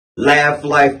Laugh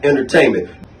Life Entertainment.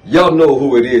 Y'all know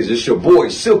who it is. It's your boy,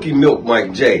 Silky Milk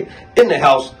Mike J. In the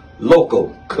house,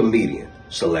 local comedian,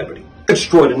 celebrity,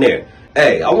 extraordinaire.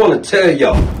 Hey, I want to tell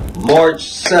y'all, March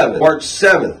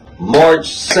 7th,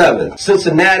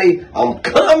 Cincinnati, I'm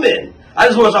coming. I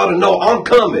just want y'all to know I'm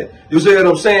coming. You see what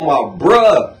I'm saying?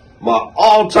 My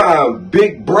all-time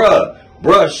big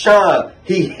bruh Sean,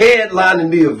 he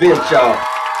headlining the event, y'all.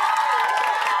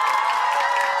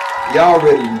 Y'all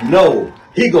already know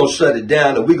he gonna shut it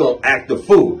down and we gonna act the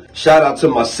fool. Shout out to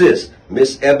my sis,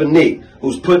 Miss Ebony,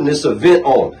 who's putting this event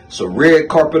on. It's a red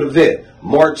carpet event,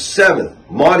 March 7th,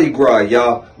 Mardi Gras,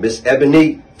 y'all. Miss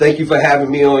Ebony, thank you for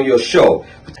having me on your show.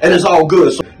 And it's all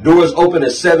good. So doors open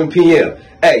at 7 p.m.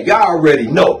 Hey, y'all already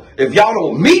know. If y'all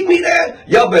don't meet me there,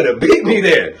 y'all better beat me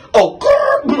there. Oh,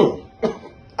 girl,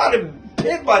 I done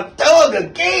picked my thug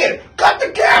again. Cut the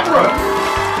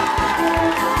camera.